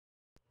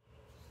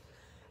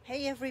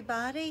Hey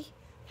everybody,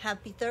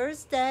 happy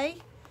Thursday.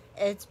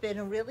 It's been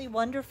a really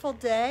wonderful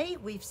day.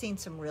 We've seen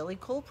some really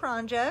cool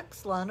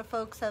projects. A lot of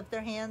folks have their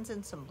hands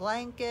in some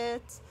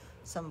blankets,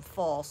 some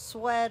fall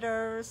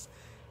sweaters.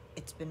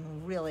 It's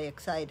been really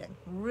exciting,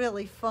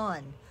 really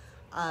fun.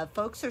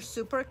 Folks are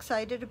super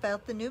excited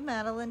about the new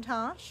Madeline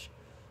Tosh.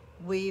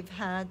 We've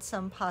had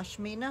some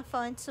Pashmina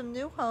find some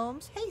new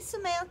homes. Hey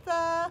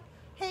Samantha,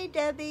 hey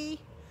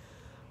Debbie.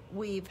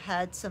 We've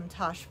had some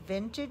Tosh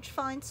Vintage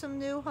find some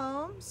new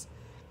homes.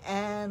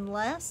 And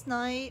last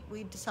night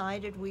we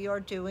decided we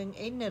are doing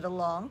a knit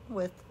along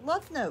with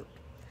Love Note.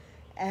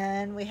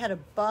 And we had a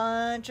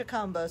bunch of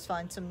combos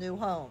find some new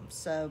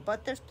homes.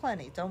 But there's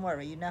plenty, don't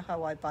worry, you know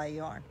how I buy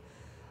yarn.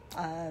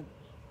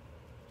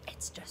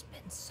 It's just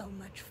been so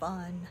much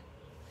fun.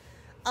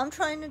 I'm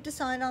trying to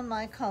decide on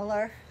my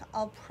color.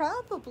 I'll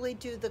probably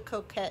do the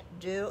Coquette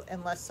Dew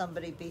unless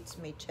somebody beats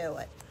me to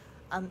it.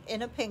 I'm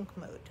in a pink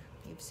mood.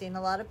 You've seen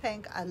a lot of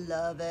pink. I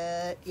love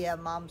it. Yeah,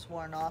 Mom's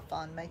worn off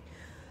on me.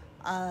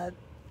 Hey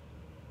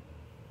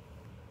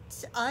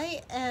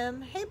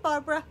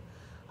Barbara,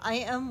 I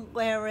am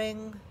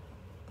wearing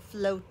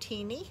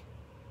Floatini.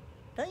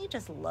 Don't you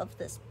just love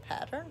this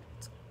pattern?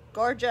 It's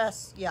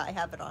gorgeous. Yeah, I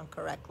have it on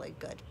correctly.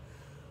 Good.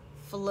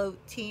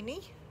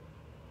 Floatini.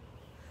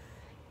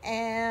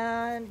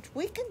 And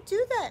we can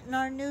do that in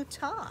our new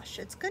Tosh.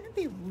 It's going to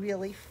be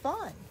really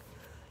fun.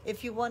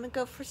 If you want to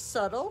go for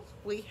subtle,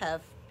 we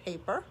have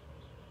paper.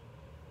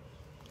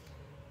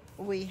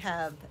 We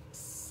have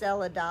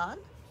celadon.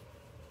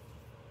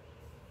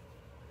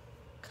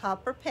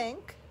 Copper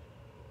pink,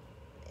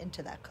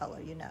 into that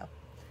color, you know.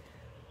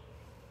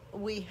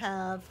 We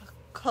have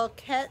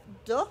Coquette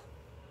Dew,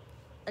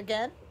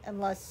 again,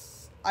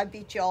 unless I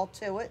beat you all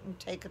to it and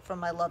take it from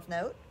my Love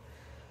Note.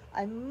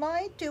 I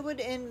might do it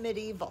in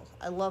Medieval.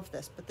 I love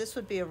this, but this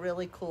would be a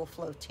really cool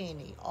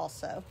Floatini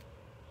also.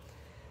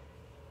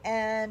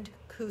 And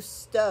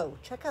Cousteau.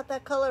 Check out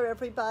that color,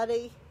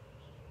 everybody.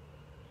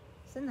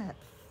 Isn't that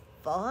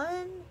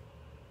fun?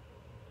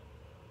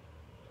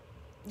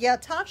 Yeah,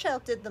 Tosh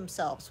outdid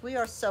themselves. We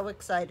are so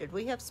excited.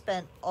 We have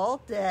spent all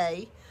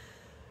day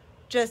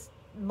just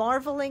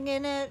marveling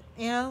in it.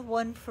 You know,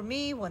 one for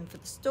me, one for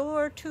the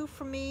store, two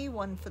for me,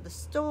 one for the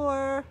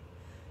store.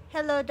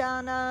 Hello,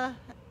 Donna.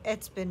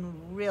 It's been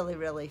really,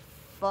 really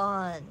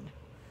fun.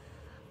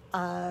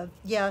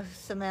 Yeah,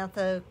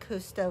 Samantha,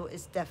 Cousteau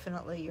is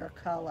definitely your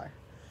color.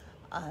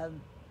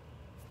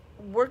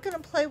 We're going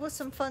to play with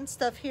some fun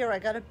stuff here. I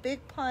got a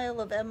big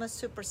pile of Emma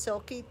Super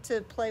Silky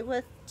to play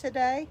with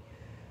today.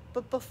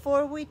 But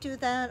before we do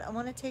that, I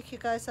want to take you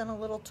guys on a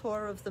little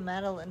tour of the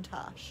Madeline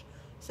Tosh.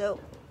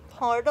 So,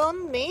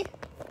 pardon me.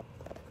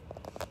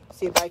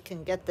 See if I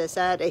can get this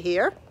out of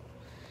here.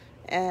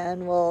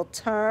 And we'll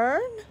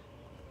turn.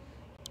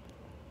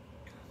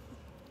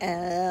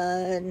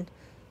 And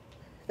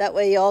that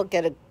way you all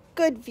get a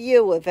good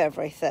view of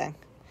everything.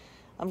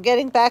 I'm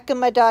getting back in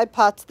my dye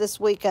pots this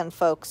weekend,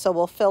 folks, so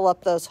we'll fill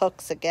up those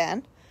hooks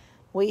again.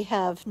 We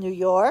have New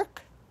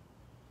York.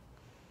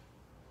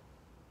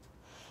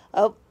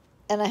 Oh,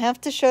 and I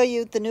have to show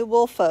you the new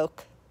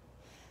Woolfolk.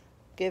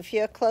 Give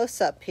you a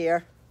close-up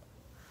here.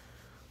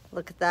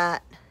 Look at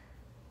that.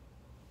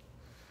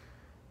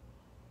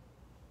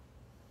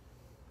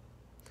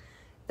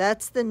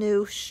 That's the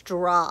new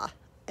Straw.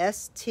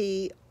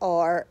 S-T-R-A.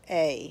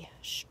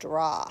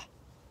 Straw.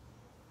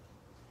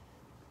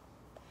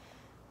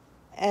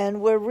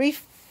 And we're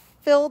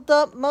refilled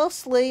up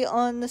mostly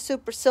on the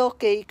Super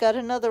Silky. Got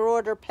another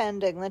order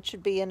pending. That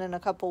should be in a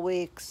couple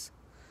weeks.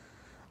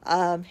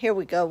 Here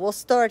we go. We'll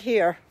start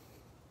here.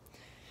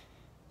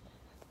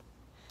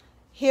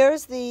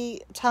 Here's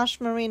the Tosh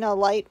Merino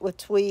Light with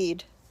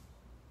tweed.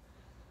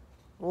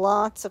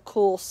 Lots of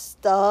cool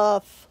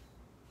stuff.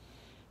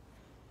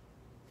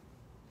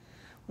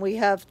 We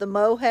have the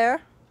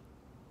mohair.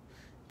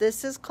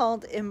 This is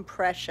called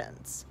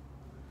Impressions.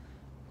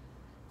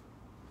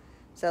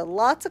 So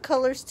lots of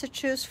colors to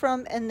choose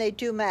from, and they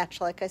do match,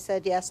 like I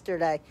said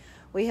yesterday.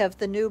 We have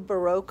the new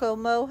Barocco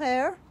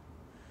mohair.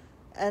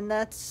 And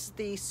that's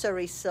the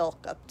Surrey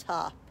silk up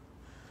top.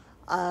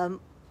 I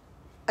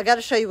got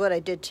to show you what I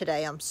did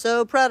today. I'm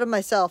so proud of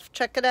myself.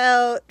 Check it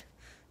out.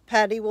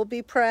 Patty will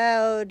be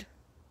proud.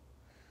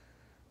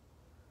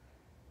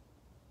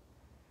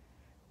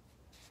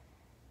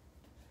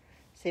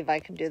 See if I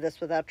can do this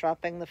without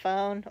dropping the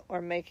phone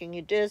or making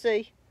you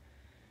dizzy.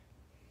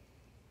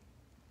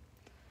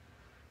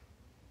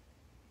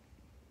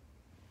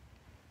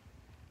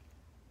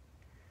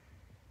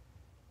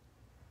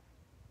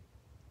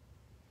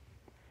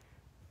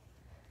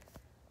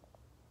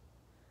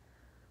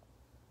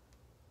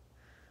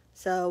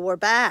 So we're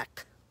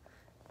back.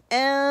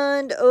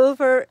 And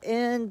over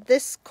in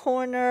this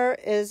corner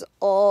is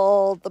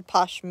all the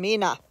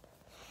Pashmina.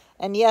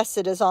 And yes,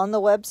 it is on the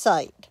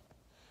website.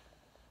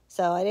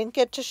 So I didn't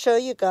get to show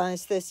you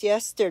guys this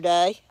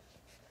yesterday.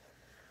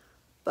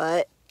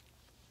 But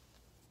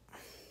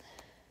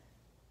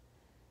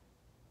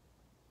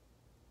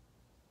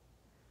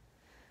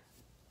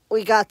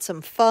we got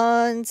some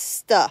fun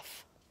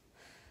stuff.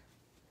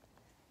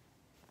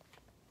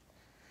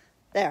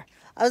 There.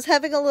 I was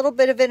having a little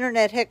bit of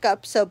internet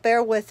hiccup, so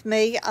bear with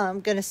me. I'm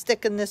going to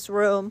stick in this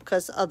room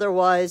because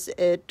otherwise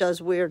it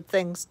does weird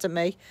things to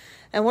me.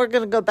 And we're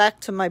going to go back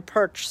to my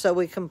perch so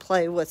we can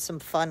play with some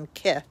fun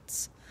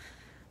kits.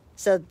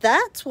 So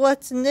that's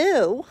what's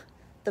new.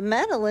 The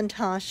Madeline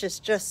Tosh is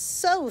just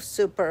so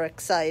super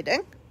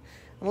exciting.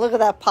 And look at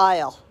that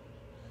pile.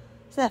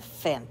 Isn't that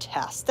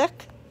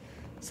fantastic?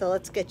 So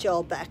let's get you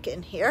all back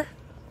in here.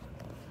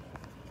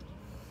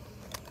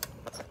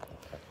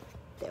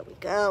 There we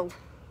go.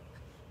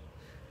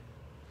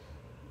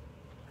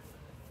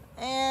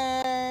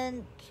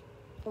 And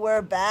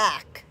we're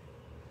back.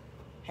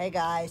 Hey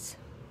guys.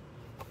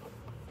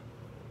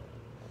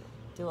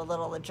 Do a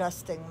little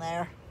adjusting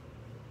there.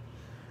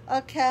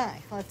 Okay,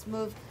 let's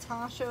move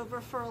Tosh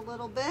over for a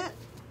little bit.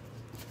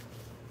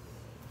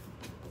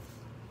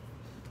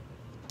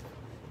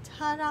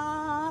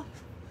 Ta-da!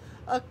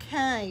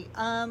 Okay,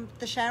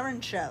 the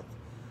Sharon show.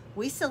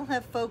 We still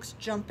have folks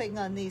jumping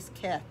on these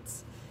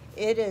kits.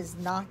 It is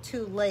not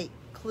too late.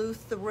 Clue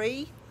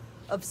 3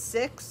 of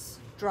 6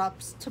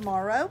 drops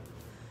tomorrow.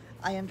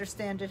 I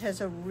understand it has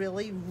a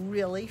really,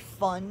 really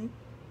fun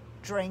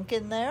drink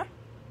in there.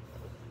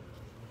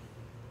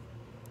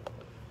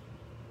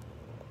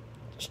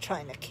 Just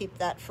trying to keep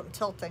that from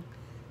tilting.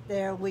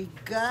 There we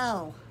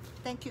go.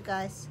 Thank you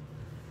guys.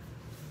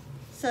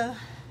 So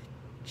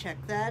check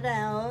that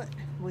out.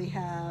 We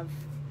have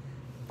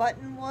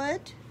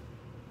buttonwood,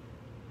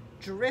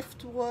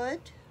 driftwood,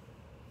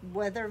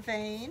 weather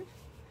vane,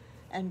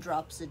 and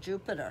drops of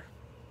Jupiter.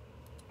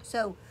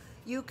 So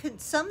you can,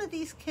 some of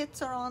these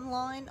kits are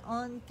online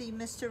on the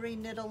Mystery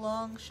Knit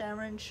Along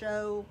Sharon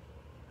show.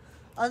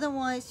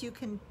 Otherwise, you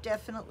can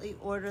definitely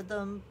order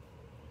them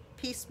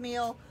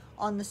piecemeal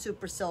on the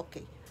Super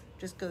Silky.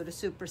 Just go to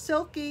Super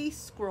Silky,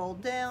 scroll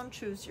down,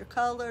 choose your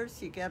colors.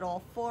 You get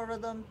all 4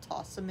 of them,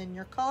 toss them in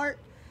your cart,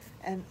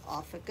 and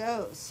off it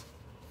goes.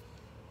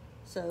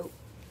 So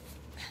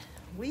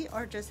we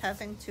are just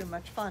having too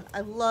much fun. I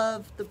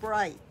love the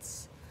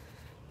brights.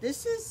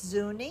 This is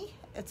Zuni.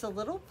 It's a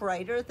little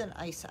brighter than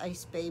Ice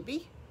Ice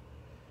Baby,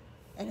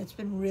 and it's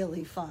been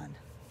really fun.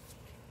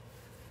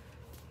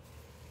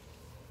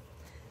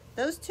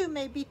 Those two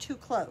may be too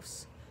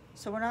close,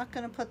 so we're not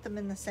going to put them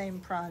in the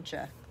same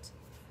project.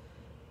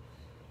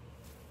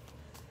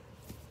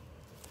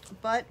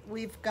 But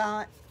we've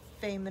got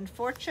Fame and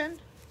Fortune,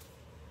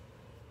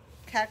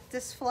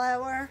 Cactus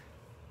Flower,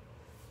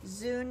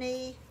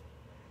 Zuni,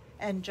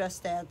 and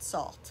Just Add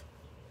Salt.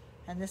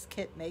 And this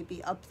kit may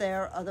be up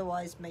there,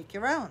 otherwise make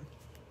your own.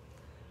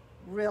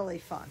 Really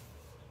fun.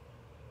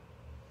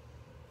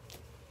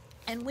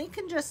 And we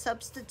can just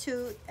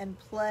substitute and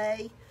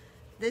play.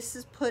 This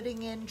is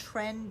putting in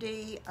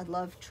trendy. I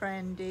love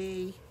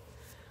trendy.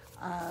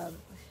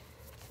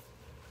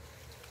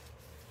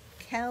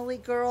 Cali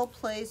Girl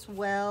plays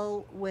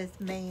well with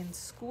main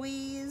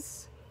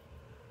squeeze.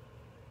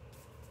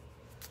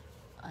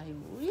 I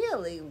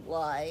really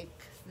like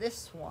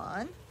this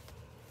one.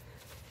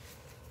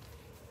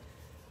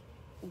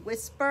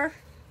 Whisper,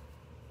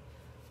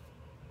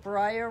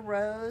 Briar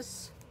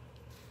Rose,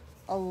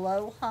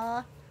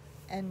 Aloha,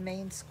 and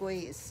Main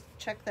Squeeze.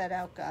 Check that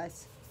out,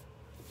 guys.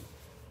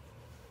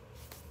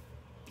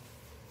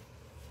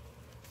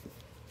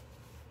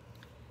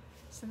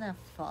 Isn't that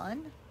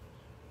fun?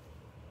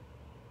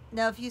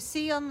 Now, if you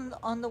see on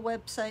the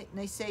website and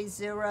they say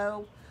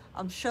 0,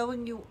 I'm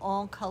showing you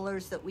all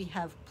colors that we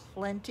have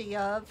plenty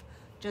of.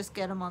 Just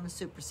get them on the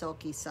Super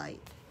Silky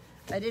site.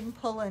 I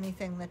didn't pull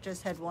anything that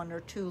just had 1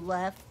 or 2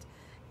 left.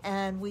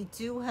 And we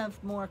do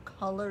have more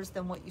colors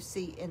than what you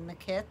see in the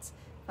kits.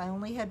 If I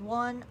only had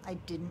 1, I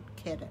didn't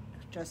kit it,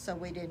 just so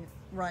we didn't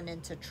run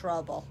into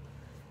trouble.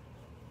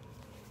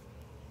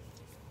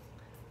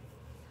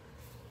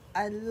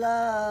 I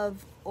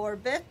love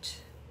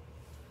Orbit.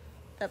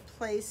 That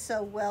plays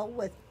so well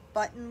with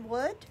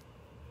Buttonwood.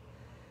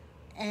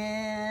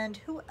 And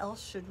who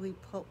else should we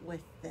put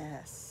with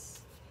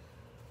this?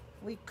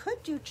 We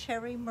could do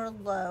Cherry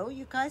Merlot.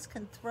 You guys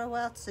can throw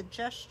out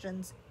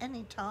suggestions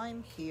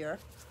anytime here.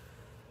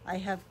 I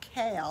have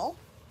Kale.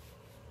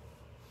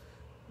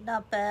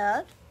 Not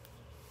bad.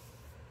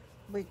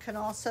 We can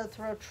also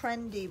throw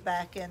Trendy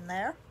back in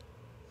there.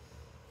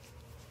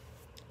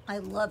 I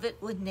love it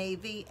with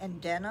navy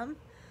and denim.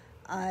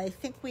 I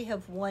think we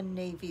have 1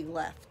 navy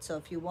left. So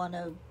if you want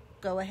to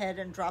go ahead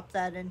and drop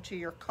that into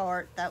your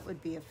cart, that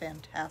would be a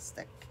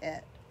fantastic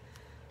kit.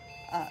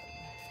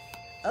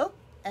 Oh,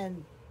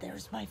 and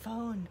there's my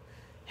phone.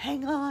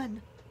 Hang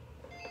on.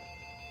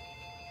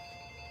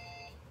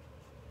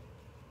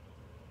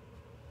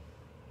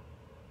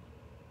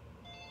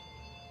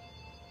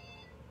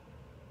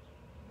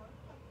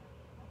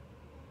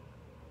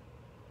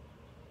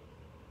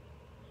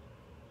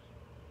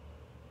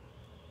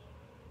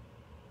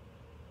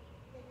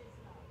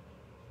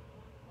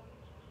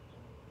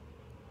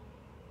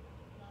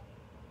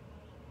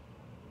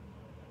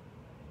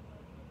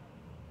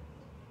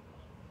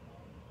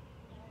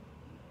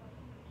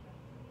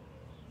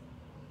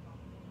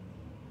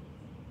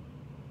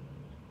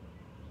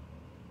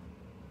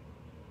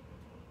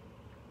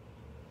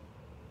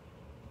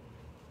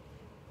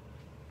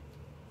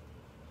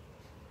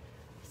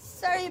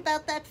 Sorry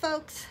about that,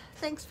 folks.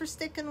 Thanks for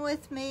sticking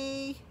with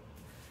me.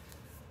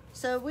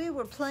 So we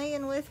were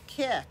playing with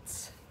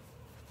kits.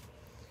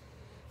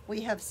 We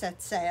have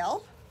Set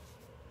Sail.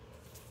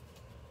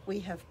 We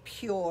have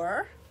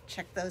Pure.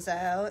 Check those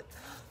out.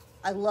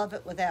 I love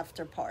it with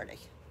After Party.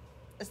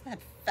 Isn't that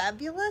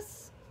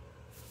fabulous?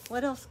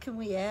 What else can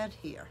we add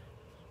here?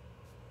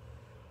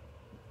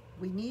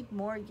 We need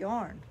more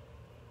yarn.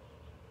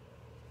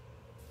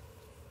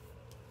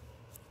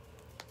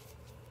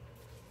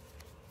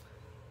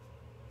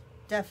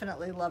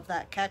 Definitely love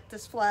that.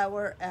 Cactus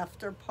Flower,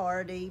 After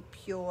Party,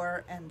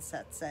 Pure, and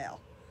Set Sail.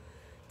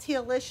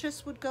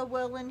 Tealicious would go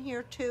well in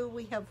here too.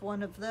 We have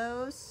one of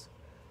those,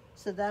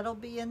 so that'll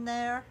be in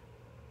there.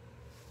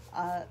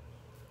 I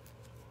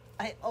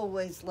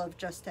always love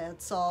Just Add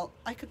Salt.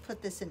 I could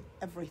put this in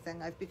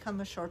everything. I've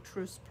become a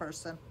chartreuse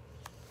person.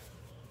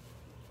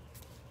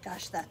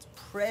 Gosh, that's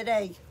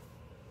pretty.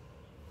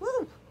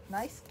 Woo,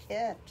 nice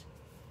kit.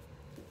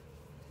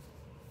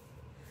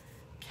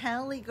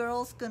 Cali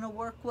Girl's gonna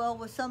work well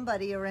with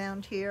somebody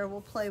around here.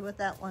 We'll play with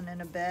that one in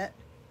a bit.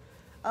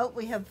 Oh,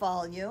 we have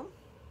Volume.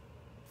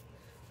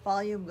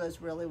 Volume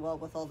goes really well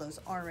with all those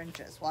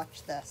oranges.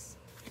 Watch this.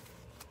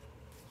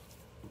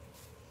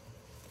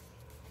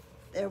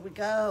 There we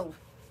go.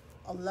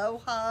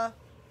 Aloha,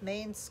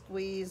 Main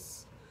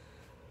Squeeze,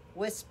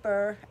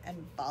 Whisper,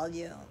 and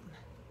Volume.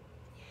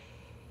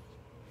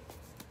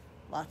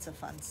 Lots of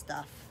fun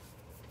stuff.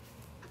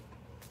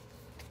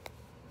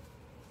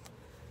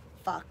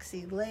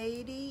 Foxy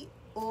Lady,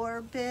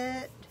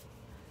 Orbit,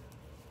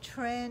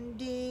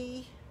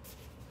 Trendy,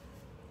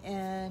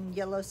 and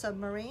Yellow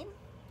Submarine.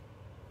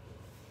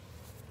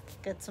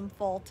 Get some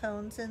fall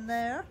tones in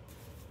there.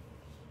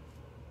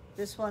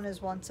 This one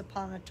is Once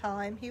Upon a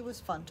Time. He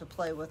was fun to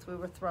play with. We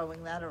were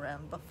throwing that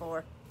around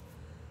before.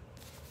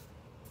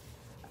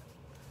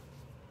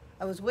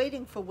 I was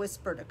waiting for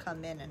Whisper to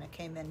come in, and it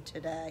came in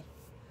today.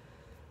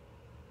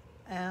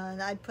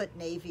 And I'd put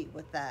navy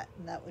with that,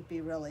 and that would be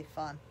really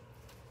fun.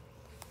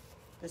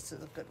 This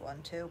is a good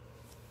one too.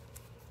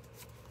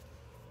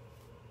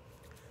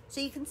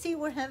 So you can see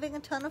we're having a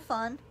ton of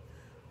fun.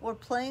 We're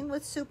playing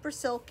with Super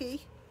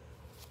Silky.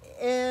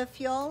 If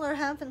y'all are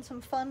having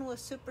some fun with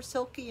Super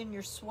Silky in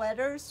your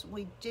sweaters,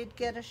 we did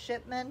get a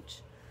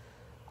shipment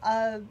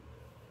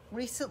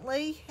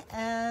recently,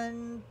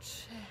 and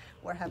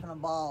we're having a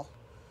ball,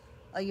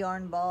 a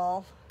yarn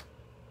ball.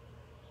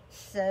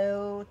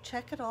 So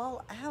check it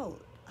all out.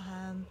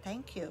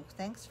 Thank you.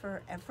 Thanks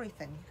for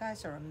everything. You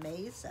guys are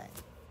amazing.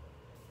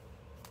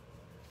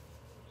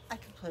 I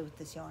could play with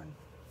this yarn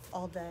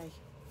all day.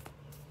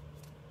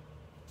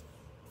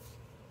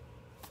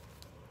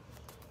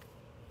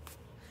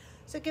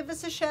 So give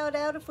us a shout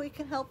out if we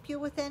can help you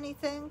with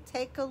anything.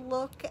 Take a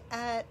look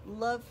at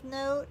Love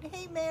Note.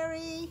 Hey,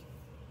 Mary.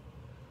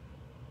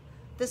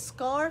 The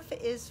scarf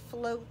is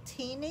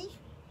Floatini.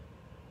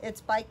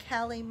 It's by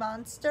Cali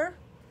Monster.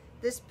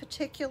 This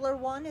particular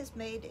one is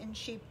made in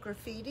Sheep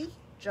Graffiti,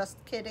 Just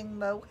Kidding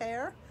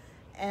Mohair,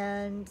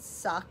 and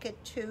Socket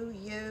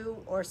 2U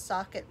or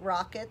Socket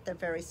Rocket. They're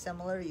very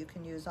similar. You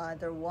can use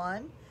either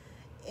one.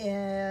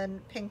 In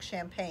Pink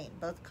Champagne.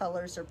 Both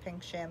colors are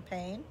Pink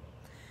Champagne.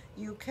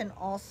 You can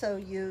also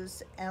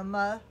use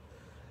Emma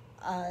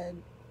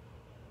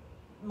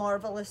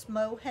Marvelous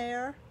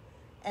Mohair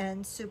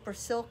and Super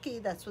Silky.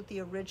 That's what the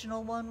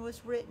original one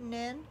was written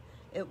in.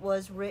 It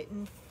was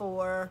written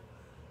for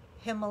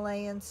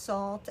Himalayan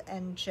Salt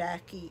and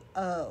Jackie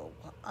O,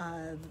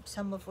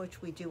 some of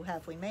which we do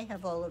have. We may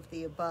have all of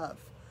the above.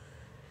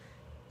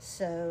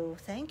 So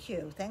thank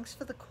you. Thanks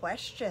for the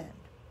question.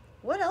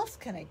 What else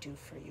can I do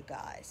for you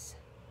guys?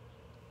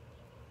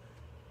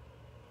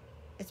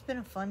 It's been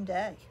a fun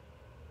day.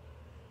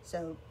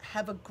 So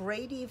have a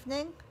great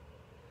evening.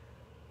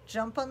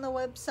 Jump on the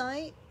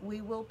website. We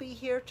will be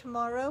here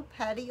tomorrow.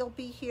 Patty will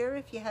be here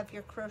if you have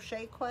your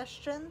crochet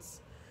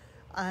questions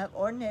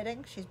or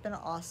knitting. She's been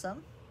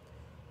awesome.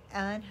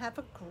 And have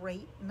a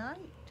great night.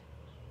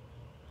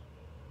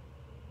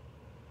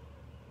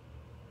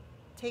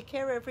 Take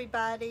care,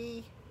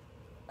 everybody.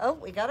 Oh,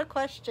 we got a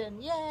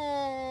question.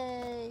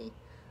 Yay!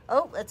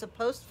 Oh, it's a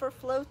post for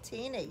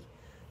Floatini.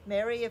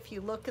 Mary, if you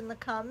look in the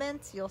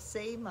comments, you'll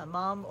see my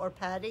mom or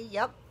Patty.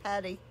 Yep,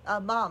 Patty.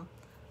 Mom.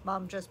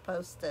 Mom just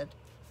posted.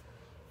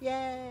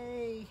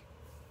 Yay!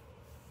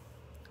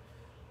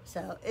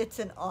 So it's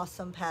an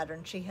awesome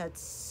pattern. She had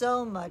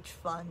so much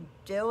fun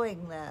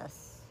doing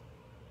this.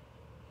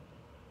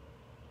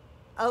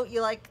 Oh,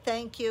 you like,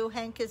 thank you.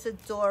 Hank is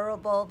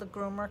adorable. The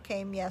groomer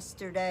came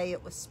yesterday.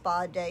 It was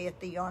spa day at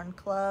the Yarn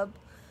Club.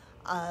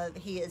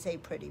 He is a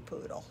pretty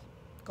poodle.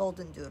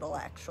 Golden doodle,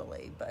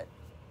 actually, but...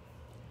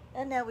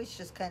 And now he's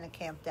just kind of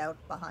camped out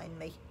behind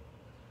me.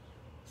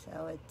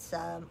 So it's,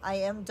 I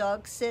am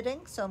dog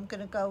sitting, so I'm going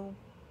to go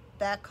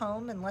back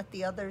home and let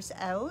the others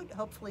out.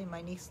 Hopefully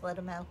my niece let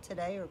him out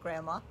today, or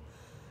grandma.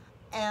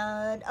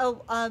 And,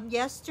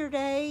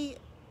 yesterday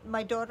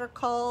my daughter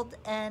called,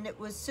 and it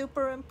was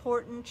super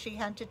important. She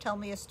had to tell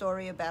me a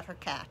story about her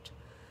cat.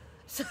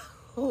 So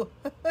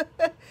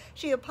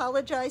she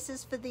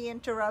apologizes for the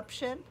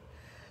interruption.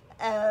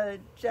 And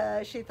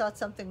she thought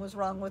something was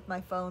wrong with my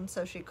phone,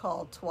 so she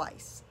called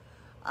twice.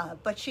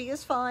 But she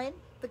is fine.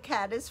 The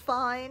cat is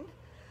fine.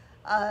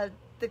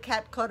 The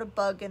cat caught a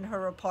bug in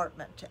her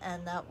apartment,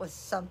 and that was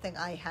something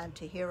I had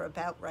to hear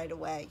about right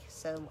away.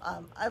 So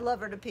I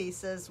love her to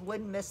pieces.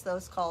 Wouldn't miss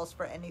those calls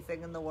for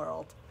anything in the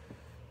world.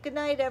 Good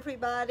night,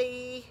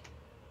 everybody.